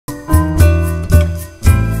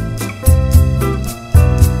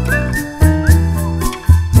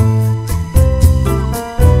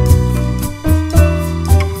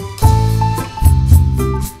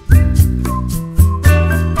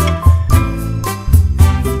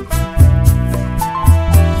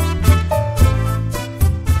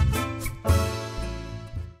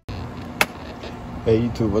Hey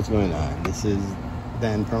YouTube, what's going on? This is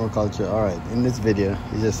Dan Permaculture. Alright, in this video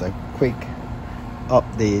is just a quick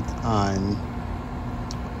update on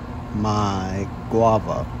my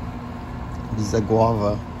guava. This is a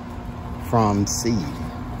guava from seed.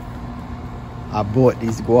 I bought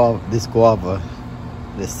this guava,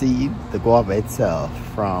 the seed, the guava itself,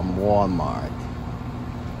 from Walmart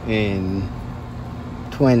in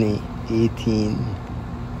 2018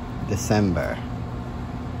 December.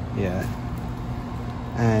 Yeah,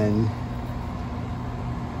 and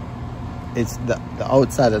it's the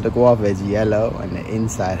outside of the guava is yellow and the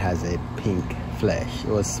inside has a pink flesh. It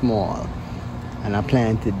was small, and I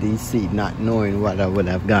planted these seeds not knowing what I would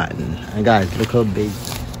have gotten. And guys, look how big.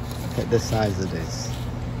 Look at the size of this.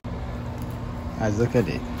 Guys, look at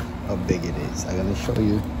it, how big it is. I'm gonna show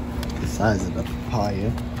you the size of the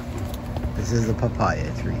papaya. This is the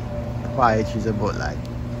papaya tree. Papaya tree is about like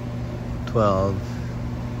 12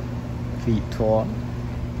 feet tall.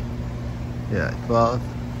 Yeah, 12.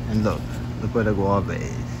 And look where the guava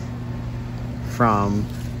is from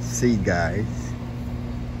seed, guys.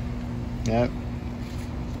 Yep.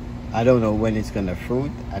 I don't know when it's gonna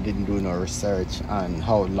fruit. I didn't do no research on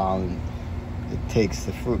how long it takes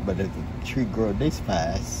to fruit, but if the tree grows this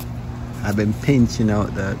fast, I've been pinching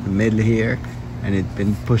out the middle here, and it's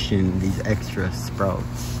been pushing these extra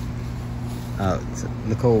sprouts out. So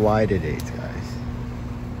look how wide it is, guys.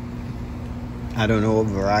 I don't know what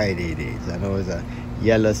variety it is. I know it's a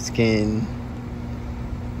yellow skin,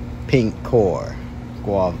 pink core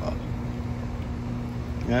guava.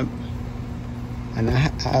 Yep. And I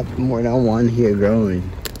have more than one here growing.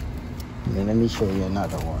 And then let me show you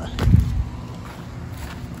another one.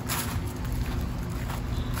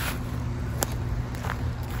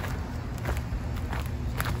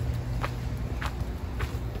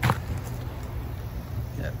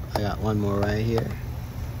 Yep, I got one more right here.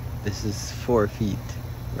 This is 4 feet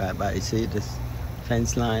right by, you see this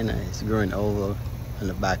fence line is growing over on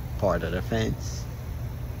the back part of the fence.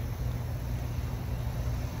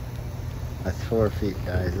 That's 4 feet,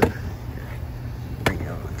 guys. Bring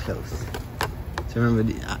it on close. So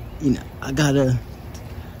remember, I gotta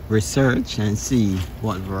research and see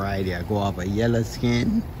what variety of guava. Yellow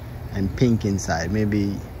skin and pink inside.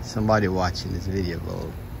 Maybe somebody watching this video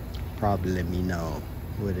will probably let me know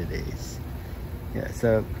what it is. Yeah,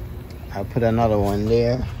 so I'll put another one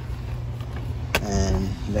there, and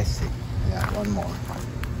let's see. I got one more.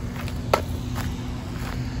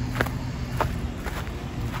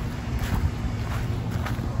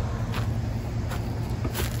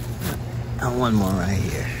 And one more right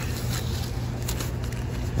here.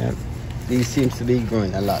 Yep. These seems to be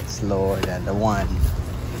growing a lot slower than the one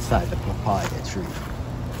inside the papaya tree.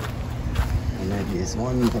 And then there's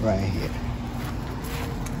one more right here.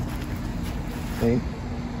 See?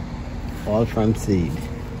 All from seed.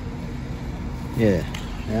 Yeah.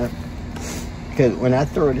 Yep. Because when I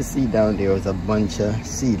threw the seed down, there was a bunch of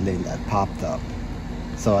seedlings that popped up.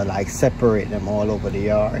 So I like separate them all over the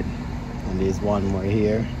yard. And there's one more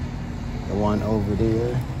here. The one over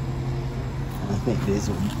there. And I think there's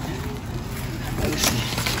one. Let's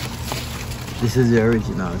see. This is the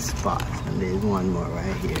original spot. And there's one more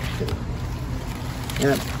right here too.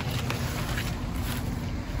 Yep.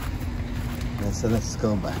 So let's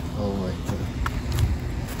go back over to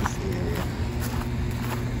this area.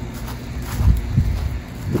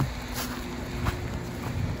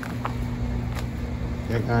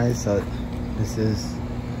 Okay guys, so this is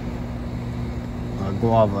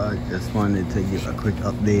guava. Just wanted to give a quick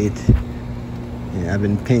update. Yeah, I've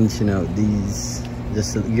been pinching out these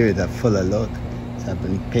just to give it a fuller look. So I've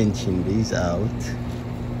been pinching these out.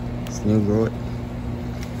 It's new growth,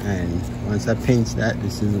 and once I pinch that,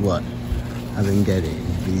 this is what I've been getting,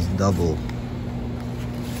 these double.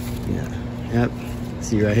 Yeah, yep.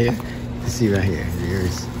 See right here? See right here.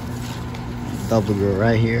 There's double growth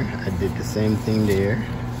right here. I did the same thing there.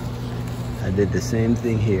 I did the same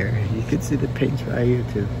thing here. You can see the pinch right here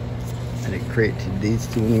too. And it created these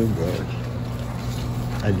two new growths.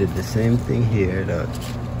 I did the same thing here though.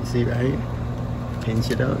 You see right here?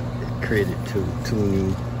 Pinch it out. It created two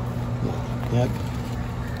new. Yep.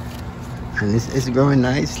 And it's growing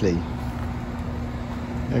nicely.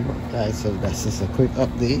 There you go, guys. So that's just a quick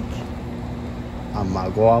update on my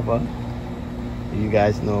guava. If you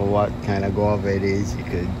guys know what kind of guava it is, you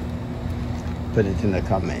could put it in the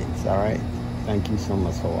comments. All right, thank you so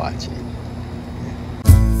much for watching.